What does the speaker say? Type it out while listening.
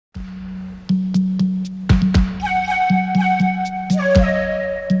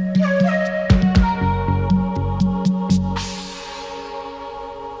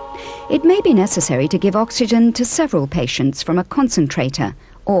It may be necessary to give oxygen to several patients from a concentrator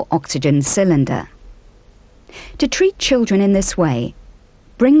or oxygen cylinder. To treat children in this way,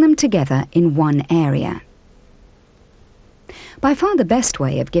 bring them together in one area. By far the best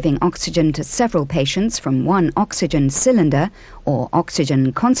way of giving oxygen to several patients from one oxygen cylinder or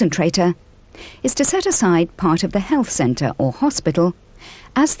oxygen concentrator is to set aside part of the health centre or hospital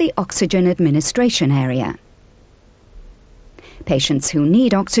as the oxygen administration area. Patients who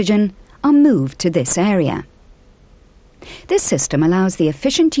need oxygen are moved to this area. This system allows the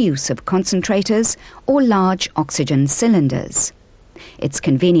efficient use of concentrators or large oxygen cylinders. It's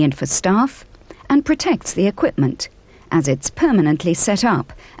convenient for staff and protects the equipment, as it's permanently set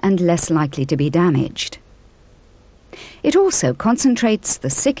up and less likely to be damaged. It also concentrates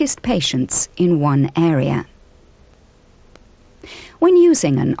the sickest patients in one area. When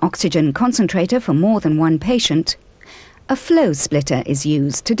using an oxygen concentrator for more than one patient, a flow splitter is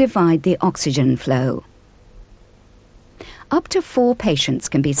used to divide the oxygen flow. Up to 4 patients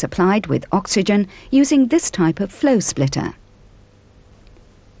can be supplied with oxygen using this type of flow splitter.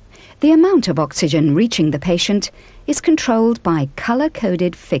 The amount of oxygen reaching the patient is controlled by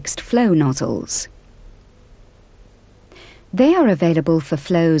colour-coded fixed flow nozzles. They are available for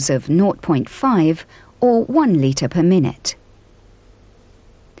flows of 0.5 or 1 litre per minute.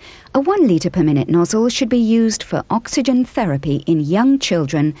 A 1 litre per minute nozzle should be used for oxygen therapy in young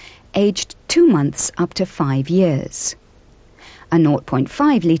children aged 2 months up to 5 years. A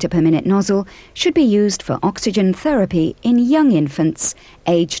 0.5 litre per minute nozzle should be used for oxygen therapy in young infants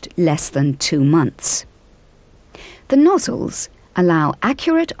aged less than 2 months. The nozzles allow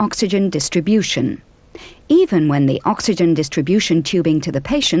accurate oxygen distribution, even when the oxygen distribution tubing to the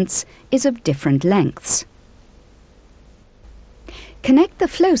patients is of different lengths. Connect the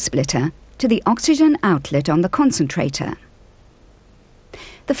flow splitter to the oxygen outlet on the concentrator.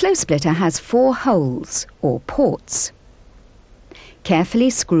 The flow splitter has 4 holes, or ports. Carefully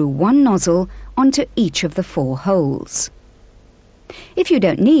screw one nozzle onto each of the 4 holes. If you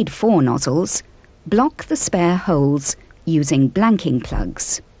don't need 4 nozzles, block the spare holes using blanking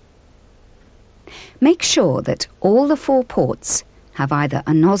plugs. Make sure that all the 4 ports have either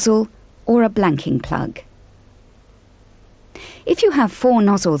a nozzle or a blanking plug. If you have 4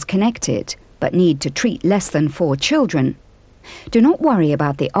 nozzles connected but need to treat less than 4 children, do not worry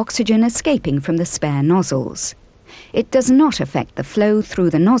about the oxygen escaping from the spare nozzles. It does not affect the flow through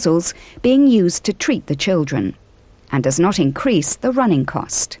the nozzles being used to treat the children, and does not increase the running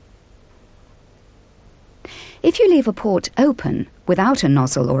cost. If you leave a port open without a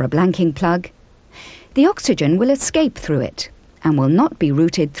nozzle or a blanking plug, the oxygen will escape through it and will not be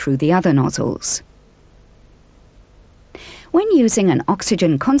routed through the other nozzles. When using an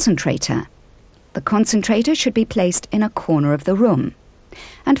oxygen concentrator, the concentrator should be placed in a corner of the room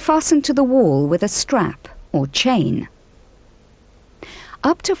and fastened to the wall with a strap or chain.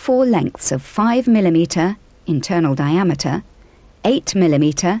 Up to 4 lengths of 5 mm internal diameter, 8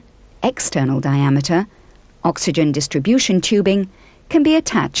 mm external diameter oxygen distribution tubing can be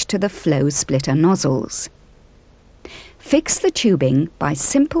attached to the flow splitter nozzles. Fix the tubing by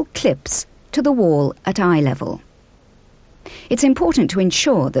simple clips to the wall at eye level. It's important to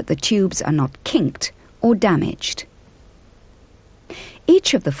ensure that the tubes are not kinked or damaged.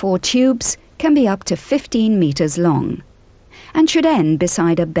 Each of the 4 tubes can be up to 15 meters long and should end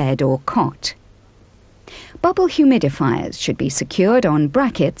beside a bed or cot. Bubble humidifiers should be secured on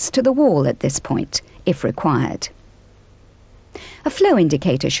brackets to the wall at this point, if required. A flow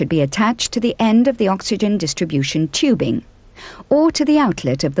indicator should be attached to the end of the oxygen distribution tubing or to the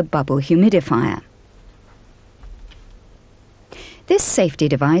outlet of the bubble humidifier. This safety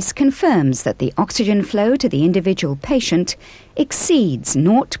device confirms that the oxygen flow to the individual patient exceeds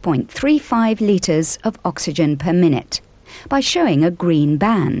 0.35 litres of oxygen per minute by showing a green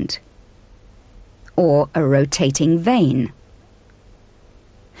band or a rotating vein.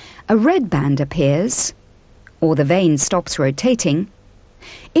 A red band appears, or the vein stops rotating,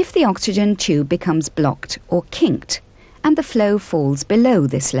 if the oxygen tube becomes blocked or kinked and the flow falls below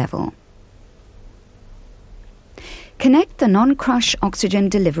this level. Connect the non-crush oxygen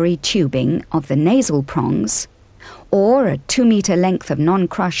delivery tubing of the nasal prongs, or a 2-meter length of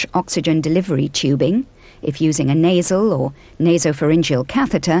non-crush oxygen delivery tubing, if using a nasal or nasopharyngeal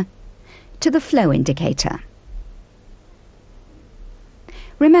catheter, to the flow indicator.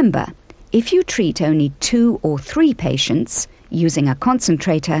 Remember, if you treat only 2 or 3 patients using a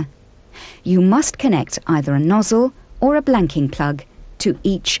concentrator, you must connect either a nozzle or a blanking plug to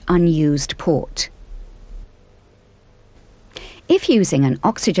each unused port. If using an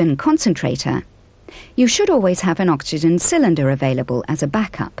oxygen concentrator, you should always have an oxygen cylinder available as a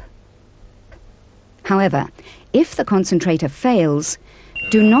backup. However, if the concentrator fails,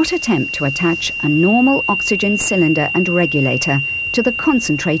 do not attempt to attach a normal oxygen cylinder and regulator to the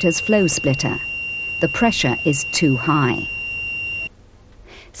concentrator's flow splitter. The pressure is too high.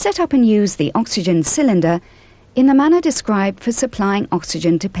 Set up and use the oxygen cylinder in the manner described for supplying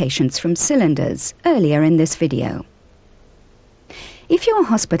oxygen to patients from cylinders earlier in this video. If your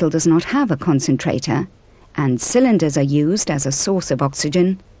hospital does not have a concentrator and cylinders are used as a source of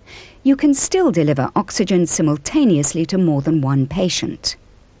oxygen, you can still deliver oxygen simultaneously to more than one patient.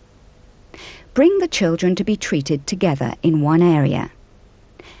 Bring the children to be treated together in one area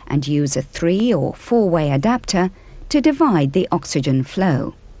and use a 3- or 4-way adapter to divide the oxygen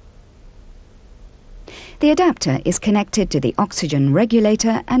flow. The adapter is connected to the oxygen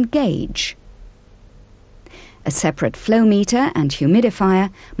regulator and gauge. A separate flow meter and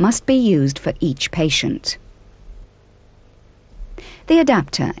humidifier must be used for each patient. The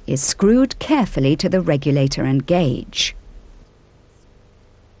adapter is screwed carefully to the regulator and gauge.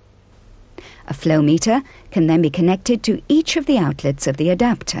 A flow meter can then be connected to each of the outlets of the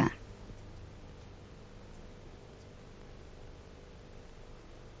adapter.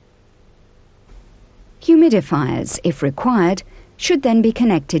 Humidifiers, if required, should then be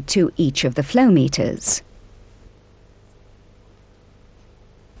connected to each of the flow meters.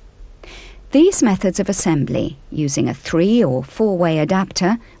 These methods of assembly, using a 3- or 4-way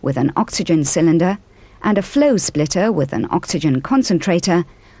adapter with an oxygen cylinder and a flow splitter with an oxygen concentrator,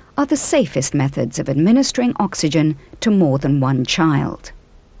 are the safest methods of administering oxygen to more than one child.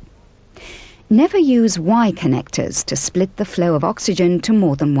 Never use Y connectors to split the flow of oxygen to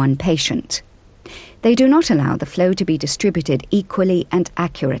more than one patient. They do not allow the flow to be distributed equally and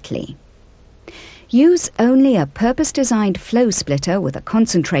accurately. Use only a purpose-designed flow splitter with a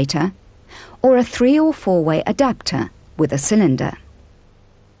concentrator or a 3- or 4-way adapter with a cylinder.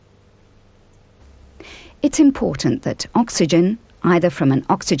 It's important that oxygen, either from an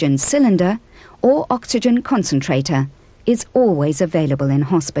oxygen cylinder or oxygen concentrator, is always available in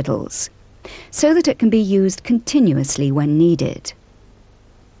hospitals, so that it can be used continuously when needed.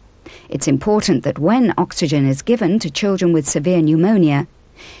 It's important that when oxygen is given to children with severe pneumonia,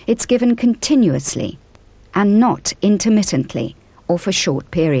 it's given continuously and not intermittently or for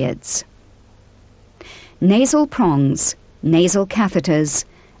short periods. Nasal prongs, nasal catheters,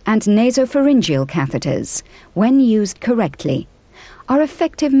 and nasopharyngeal catheters, when used correctly, are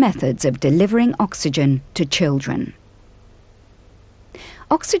effective methods of delivering oxygen to children.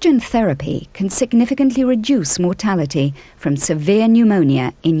 Oxygen therapy can significantly reduce mortality from severe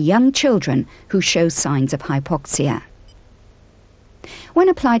pneumonia in young children who show signs of hypoxia. When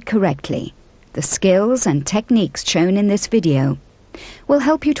applied correctly, the skills and techniques shown in this video will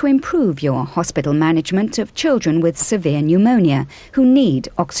help you to improve your hospital management of children with severe pneumonia who need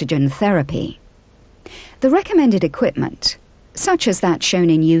oxygen therapy. The recommended equipment, such as that shown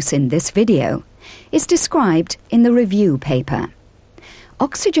in use in this video, is described in the review paper.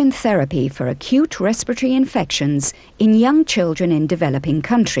 Oxygen therapy for acute respiratory infections in young children in developing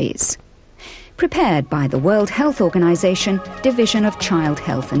countries, prepared by the World Health Organization Division of Child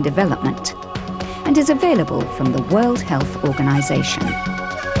Health and Development, and is available from the World Health Organization.